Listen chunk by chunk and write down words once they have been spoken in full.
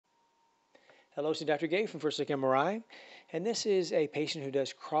Hello, this is Dr. Gay from First Look MRI, and this is a patient who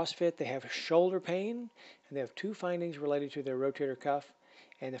does CrossFit. They have shoulder pain, and they have two findings related to their rotator cuff.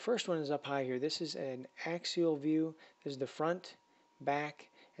 And the first one is up high here. This is an axial view. This is the front, back,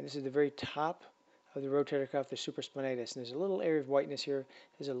 and this is the very top of the rotator cuff, the supraspinatus. And there's a little area of whiteness here.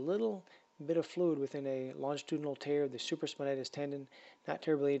 There's a little bit of fluid within a longitudinal tear of the supraspinatus tendon. Not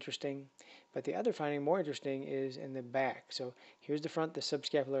terribly interesting. But the other finding, more interesting, is in the back. So here's the front, the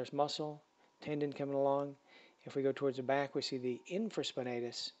subscapularis muscle, tendon coming along. If we go towards the back, we see the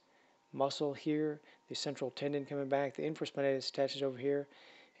infraspinatus muscle here, the central tendon coming back. The infraspinatus attaches over here.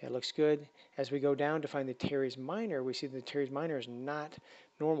 It looks good. As we go down to find the teres minor, we see the teres minor is not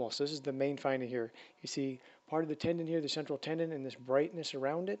normal. So this is the main finding here. You see part of the tendon here, the central tendon, and this brightness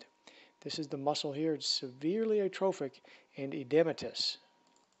around it. This is the muscle here. It's severely atrophic and edematous.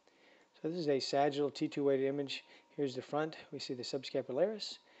 So this is a sagittal T2 weighted image. Here's the front. We see the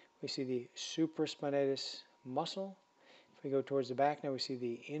subscapularis. We see the supraspinatus muscle. If we go towards the back now, we see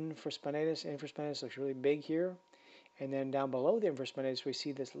the infraspinatus. Infraspinatus looks really big here. And then down below the infraspinatus, we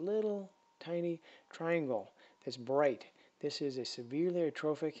see this little tiny triangle that's bright. This is a severely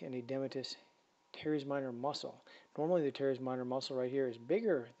atrophic and edematous teres minor muscle. Normally the teres minor muscle right here is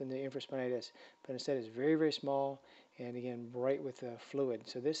bigger than the infraspinatus, but instead it's very, very small and again bright with fluid.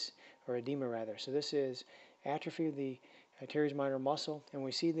 So this, or edema rather. So this is atrophy of the teres minor muscle, and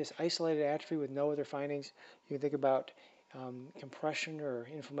we see this isolated atrophy with no other findings. You can think about compression or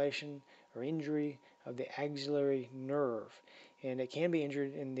inflammation or injury of the axillary nerve, and it can be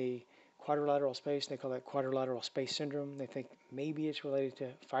injured in the quadrilateral space. They call that quadrilateral space syndrome. They think maybe it's related to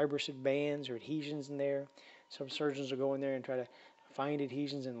fibrous bands or adhesions in there. Some surgeons will go in there and try to find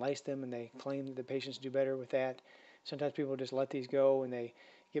adhesions and lyse them, and they claim that the patients do better with that. Sometimes people just let these go and they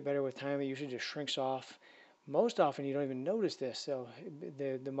get better with time. It usually just shrinks off. Most often you don't even notice this, so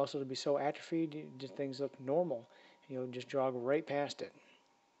the muscle will be so atrophied, just things look normal. You'll just jog right past it.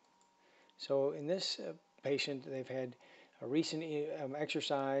 So in this patient, they've had a recent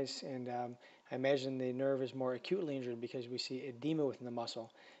exercise, and I imagine the nerve is more acutely injured because we see edema within the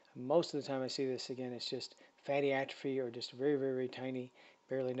muscle. Most of the time I see this, again, it's just fatty atrophy or just very, very, very tiny,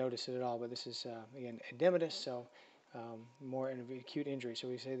 barely notice it at all. But this is, again, edematous, so more an acute injury. So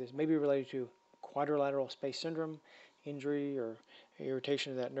we say this may be related to quadrilateral space syndrome, injury or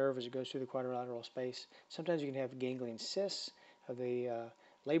irritation of that nerve as it goes through the quadrilateral space. Sometimes you can have ganglion cysts of the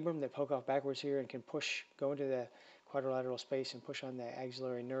labrum that poke off backwards here and can go into the quadrilateral space and push on the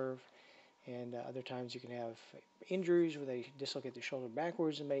axillary nerve. And other times you can have injuries where they dislocate the shoulder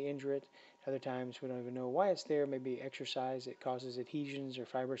backwards and may injure it. Other times we don't even know why it's there. Maybe exercise that causes adhesions or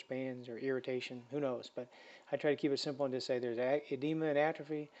fibrous bands or irritation. Who knows? But I try to keep it simple and just say there's edema and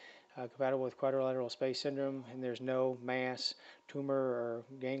atrophy compatible with quadrilateral space syndrome, and there's no mass, tumor, or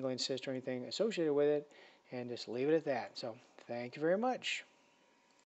ganglion cyst or anything associated with it, and just leave it at that. So thank you very much.